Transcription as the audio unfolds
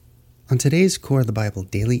On today's Core of the Bible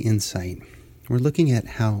Daily Insight, we're looking at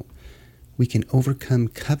how we can overcome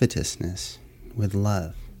covetousness with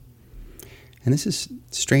love. And this is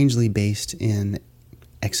strangely based in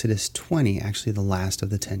Exodus 20, actually the last of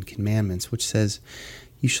the Ten Commandments, which says,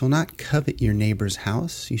 "You shall not covet your neighbor's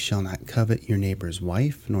house, you shall not covet your neighbor's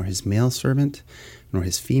wife, nor his male servant, nor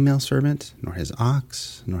his female servant, nor his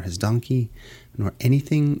ox, nor his donkey, nor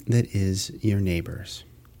anything that is your neighbor's."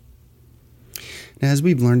 Now, as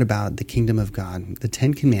we've learned about the kingdom of God, the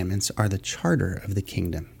Ten Commandments are the charter of the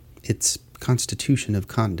kingdom, its constitution of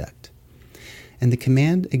conduct. And the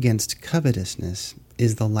command against covetousness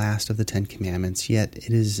is the last of the Ten Commandments, yet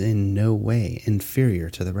it is in no way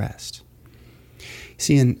inferior to the rest.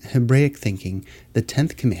 See, in Hebraic thinking, the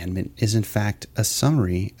 10th commandment is in fact a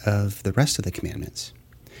summary of the rest of the commandments.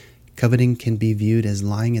 Coveting can be viewed as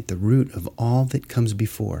lying at the root of all that comes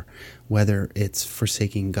before, whether it's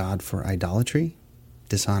forsaking God for idolatry,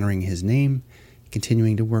 dishonoring his name,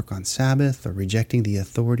 continuing to work on Sabbath, or rejecting the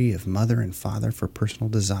authority of mother and father for personal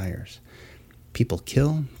desires. People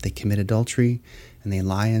kill, they commit adultery, and they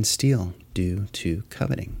lie and steal due to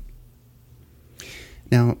coveting.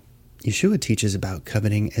 Now, Yeshua teaches about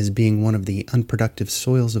coveting as being one of the unproductive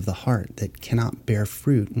soils of the heart that cannot bear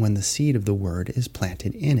fruit when the seed of the word is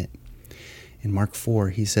planted in it. In Mark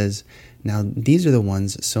 4, he says, "Now these are the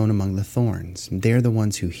ones sown among the thorns. They are the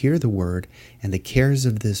ones who hear the word, and the cares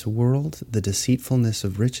of this world, the deceitfulness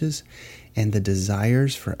of riches, and the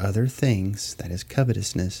desires for other things," that is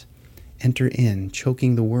covetousness, "enter in,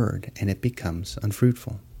 choking the word, and it becomes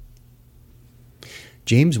unfruitful."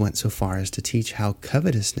 James went so far as to teach how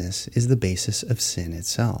covetousness is the basis of sin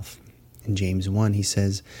itself. In James 1, he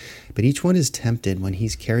says, "But each one is tempted when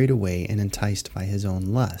he's carried away and enticed by his own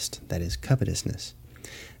lust," that is covetousness.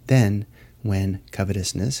 "Then, when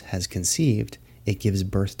covetousness has conceived, it gives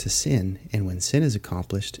birth to sin, and when sin is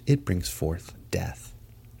accomplished, it brings forth death."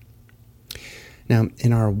 Now,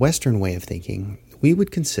 in our Western way of thinking, we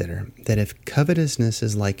would consider that if covetousness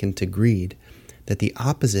is likened to greed, that the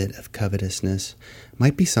opposite of covetousness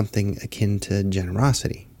might be something akin to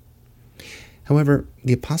generosity. However,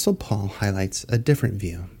 the Apostle Paul highlights a different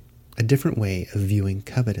view, a different way of viewing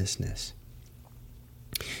covetousness.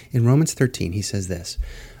 In Romans 13, he says this,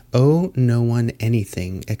 "Owe no one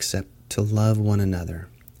anything except to love one another,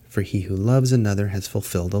 for he who loves another has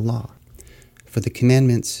fulfilled the law. For the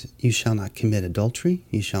commandments, you shall not commit adultery,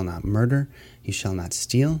 you shall not murder, you shall not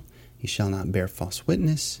steal, you shall not bear false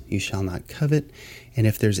witness, you shall not covet, and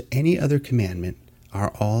if there's any other commandment,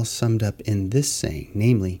 are all summed up in this saying,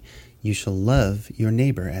 namely, you shall love your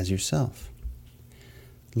neighbor as yourself.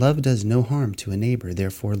 Love does no harm to a neighbor,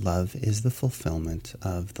 therefore love is the fulfillment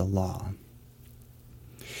of the law."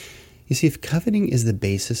 You see, if coveting is the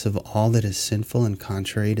basis of all that is sinful and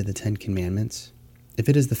contrary to the Ten Commandments, if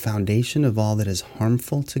it is the foundation of all that is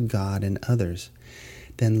harmful to God and others,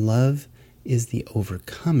 then love is the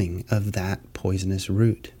overcoming of that poisonous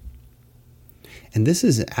root. And this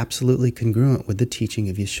is absolutely congruent with the teaching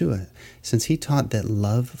of Yeshua, since he taught that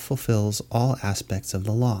love fulfills all aspects of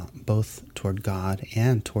the law, both toward God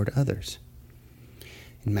and toward others.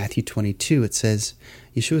 In Matthew 22, it says,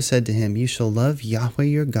 Yeshua said to him, "You shall love Yahweh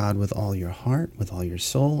your God with all your heart, with all your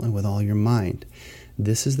soul, and with all your mind.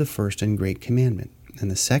 This is the first and great commandment. And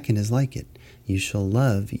the second is like it. You shall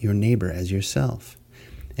love your neighbor as yourself.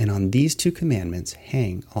 And on these two commandments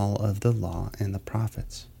hang all of the law and the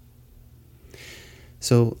prophets."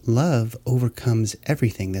 So love overcomes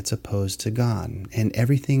everything that's opposed to God and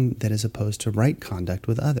everything that is opposed to right conduct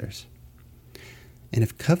with others. And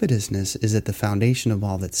if covetousness is at the foundation of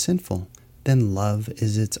all that's sinful, then love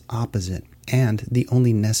is its opposite and the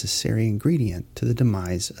only necessary ingredient to the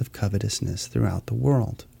demise of covetousness throughout the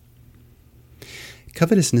world.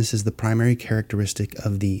 Covetousness is the primary characteristic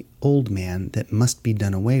of the old man that must be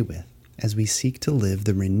done away with as we seek to live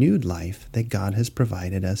the renewed life that God has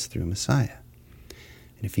provided us through Messiah.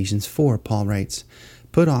 In Ephesians 4, Paul writes,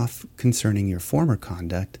 "Put off concerning your former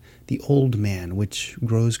conduct the old man which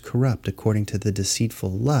grows corrupt according to the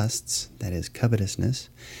deceitful lusts," that is covetousness,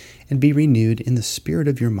 "and be renewed in the spirit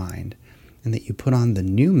of your mind, and that you put on the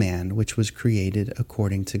new man which was created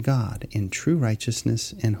according to God in true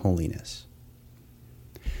righteousness and holiness."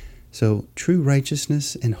 So true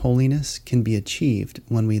righteousness and holiness can be achieved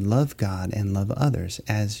when we love God and love others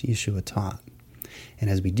as Yeshua taught. And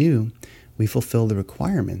as we do, we fulfill the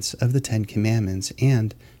requirements of the Ten Commandments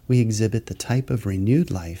and we exhibit the type of renewed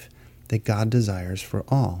life that God desires for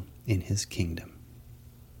all in his kingdom.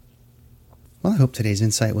 Well, I hope today's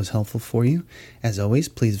insight was helpful for you. As always,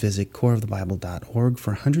 please visit coreofthebible.org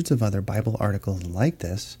for hundreds of other Bible articles like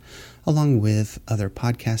this, along with other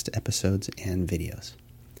podcast episodes and videos.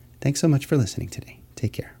 Thanks so much for listening today.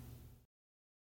 Take care.